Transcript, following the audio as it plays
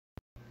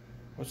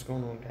What's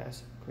going on,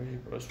 guys? Crazy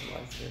Bros for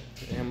Life here.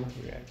 Today I'm going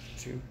to react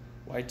to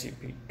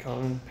YTP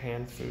Kung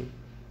Pan Fu.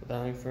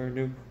 Without any further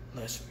ado,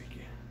 let's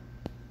begin.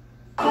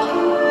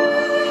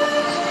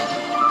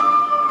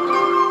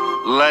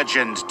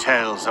 Legend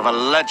tells of a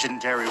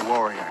legendary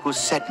warrior who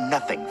said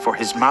nothing, for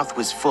his mouth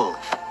was full.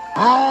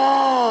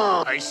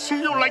 Oh, I see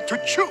you like to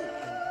chew.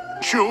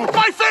 Chew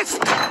my fist!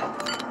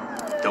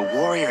 The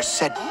warrior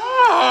said,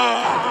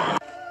 oh,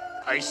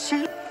 I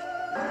see.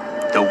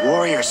 The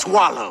warrior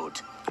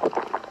swallowed.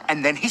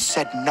 And then he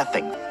said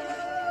nothing.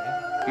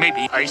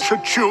 Maybe I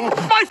should chew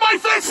my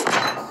fist!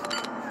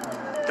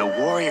 The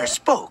warrior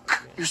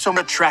spoke. You're so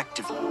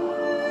attractive.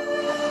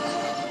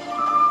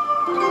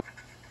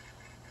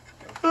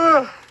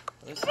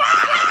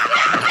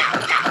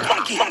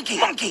 Monkey, monkey,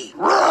 monkey!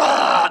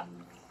 No,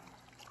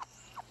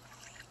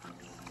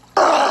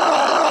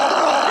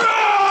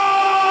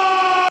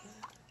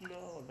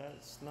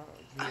 that's not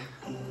good.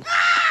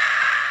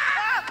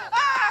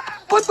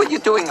 What were you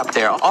doing up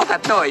there? All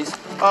that noise?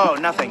 Oh,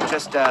 nothing.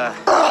 Just,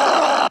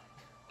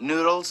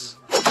 noodles.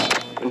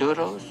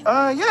 Noodles?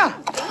 Yeah.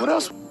 What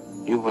else?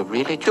 You were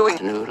really doing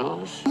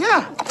noodles?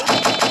 Yeah.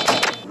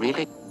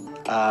 Really?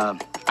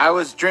 I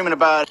was dreaming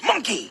about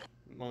monkey.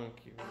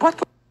 Monkey. What?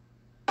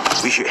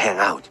 We should hang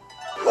out.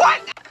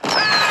 What?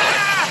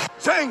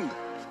 Sing!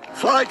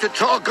 Fly to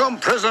Chalcombe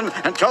prison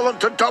and tell them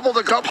to double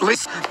the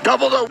doubles,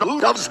 double the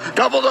doves,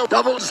 double the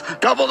doubles,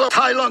 double the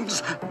tie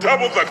lungs,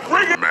 double the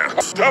cricket man,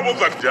 double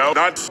the down,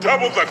 not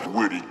double the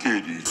witty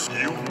kitties.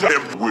 You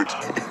damn wit.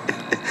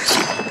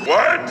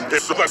 What?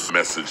 It's the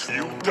message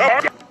you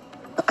dog.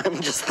 I'm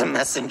just the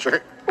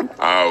messenger.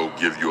 I'll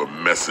give you a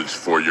message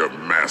for your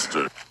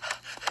master.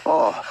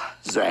 Oh,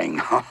 Zhang.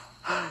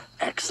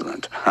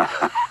 Excellent.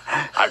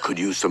 I could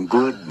use some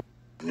good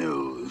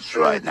news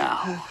right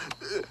now.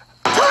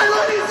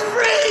 Thailand is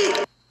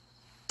free!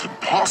 It's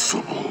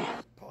impossible.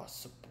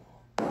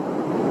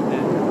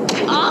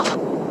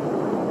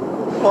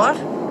 What?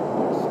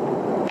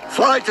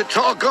 Fly to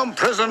Chalcombe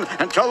prison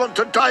and tell them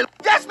to die.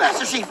 Yes,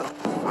 Master Shifu.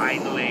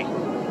 Finally,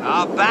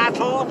 our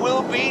battle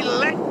will be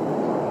lit.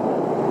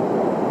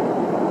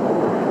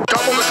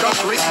 Double the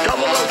doubles,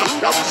 double the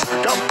doubles,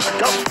 double the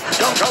doubles,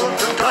 double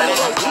the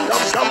doubles,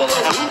 double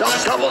the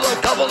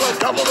doubles.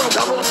 Double the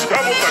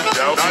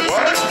down, not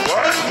what?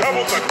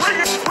 Double the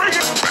cricket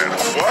man.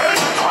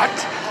 What?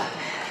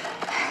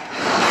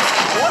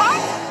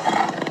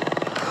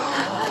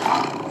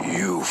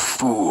 You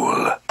fool.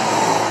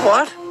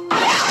 What?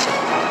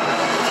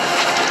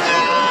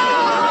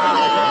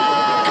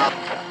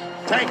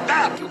 Take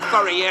that, you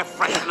furry air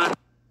freshener.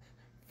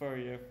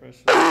 Furry air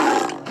freshener.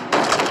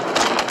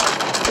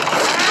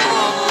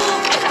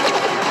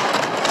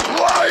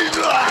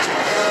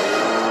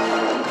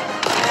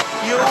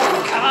 You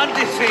can't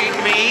defeat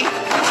me.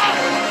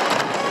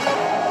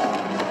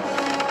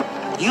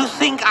 You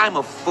think I'm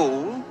a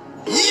fool?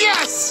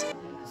 Yes!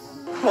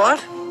 What?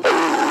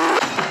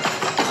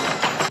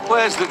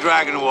 Where's the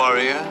Dragon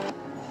Warrior?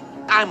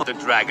 I'm the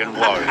Dragon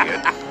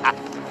Warrior.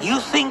 You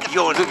think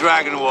you're the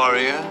Dragon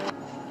Warrior?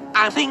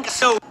 I think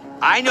so.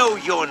 I know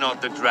you're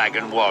not the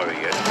Dragon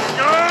Warrior.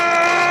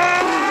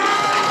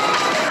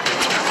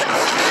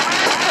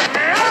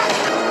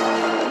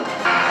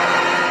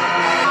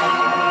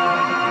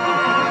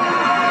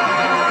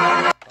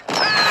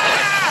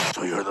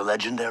 So you're the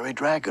legendary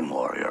Dragon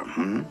Warrior,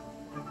 hmm?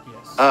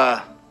 Yes.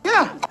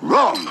 Yeah.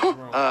 Wrong.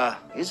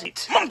 Is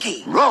it?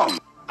 Monkey! Wrong.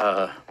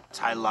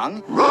 Tai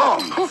Lung?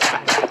 Wrong.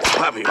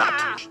 Fabby,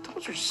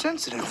 those are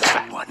sensitive.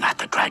 You are not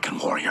the Dragon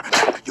Warrior.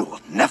 You will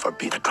never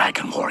be the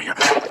Dragon Warrior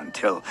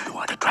until you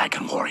are the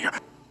Dragon Warrior.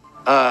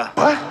 What?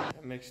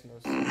 That makes no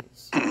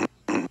sense.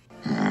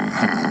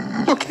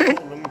 Okay.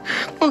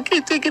 Okay,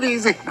 take it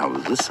easy. Now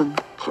listen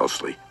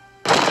closely.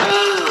 My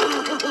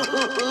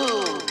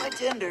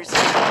tenders.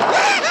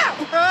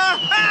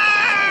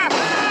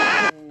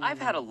 I've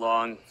had a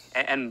long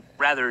and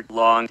rather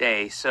long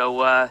day,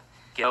 so,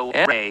 go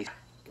away.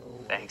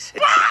 Thanks.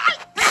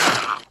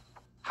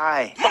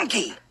 Hi.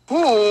 Monkey!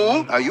 Who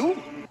are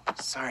you?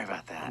 Sorry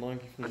about that.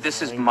 Monkey from This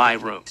the is Lion my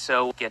King. room,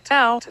 so get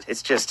out.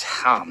 It's just,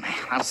 oh man,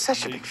 I'm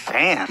such a big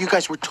fan. You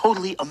guys were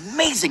totally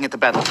amazing at the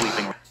Battle of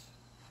Weeping.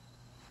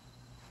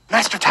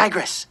 Master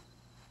Tigress!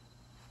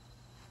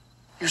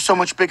 You're so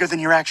much bigger than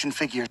your action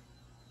figure.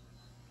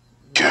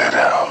 Get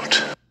out.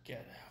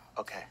 Get out.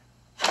 Okay.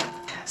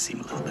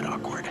 Seem a little bit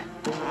awkward.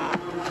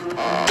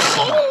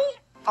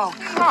 Oh,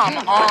 come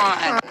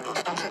on!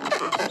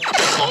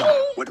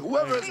 With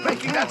whoever is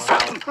making that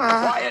sound,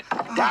 quiet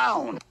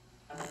down.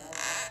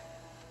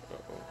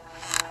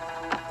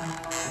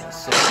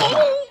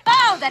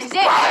 Oh, that is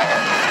it!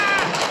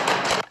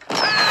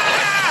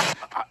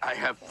 I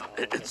have,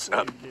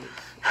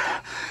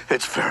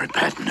 it's very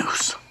bad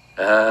news.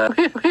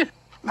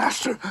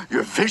 Master,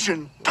 your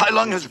vision. Tai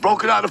Lung has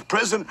broken out of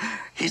prison.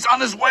 He's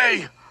on his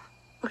way.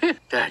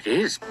 That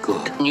is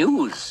good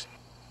news.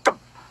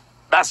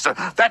 Master,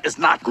 that is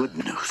not good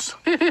news.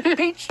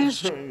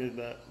 Peaches.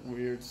 That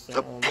weird The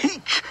sound.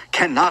 peach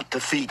cannot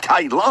defeat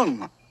Tai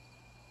Lung.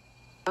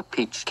 A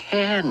peach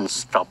can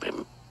stop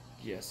him.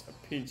 Yes,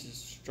 a peach is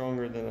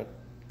stronger than a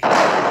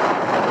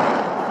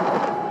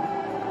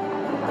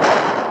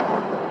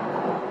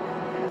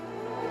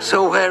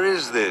So where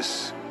is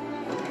this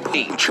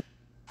peach?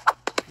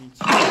 peach.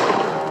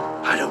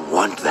 I don't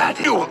want that.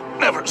 You'll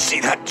never see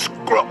that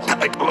scrub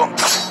type alone.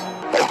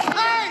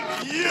 Hey,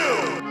 you!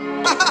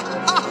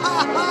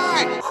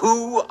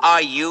 Who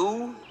are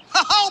you?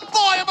 Oh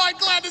boy, am I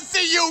glad to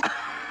see you!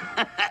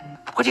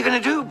 What are you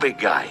gonna do, big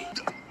guy?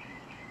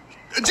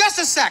 Just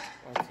a sec.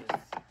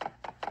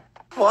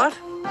 What?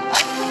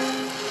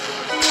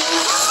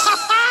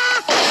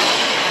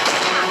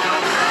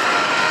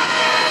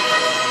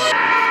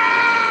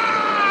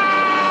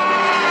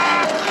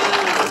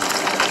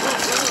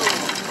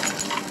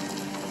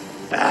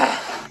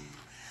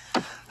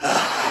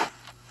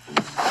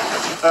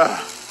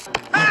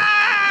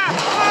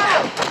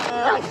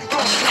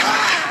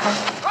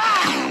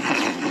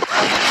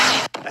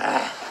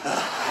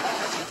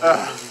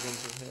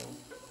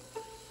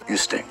 You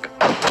stink.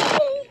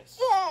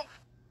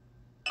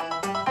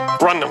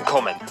 Random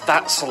comment.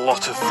 That's a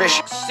lot of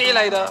fish. See you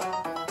later.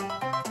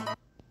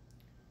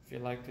 If you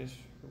like this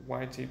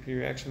YTP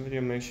reaction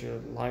video, make sure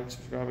to like,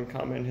 subscribe, and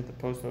comment, and hit the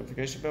post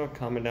notification bell.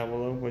 Comment down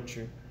below what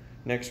your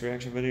next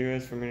reaction video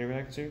is for me to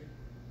react to.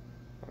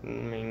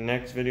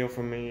 Next video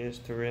for me is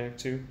to react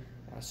to.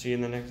 I'll see you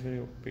in the next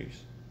video.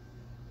 Peace.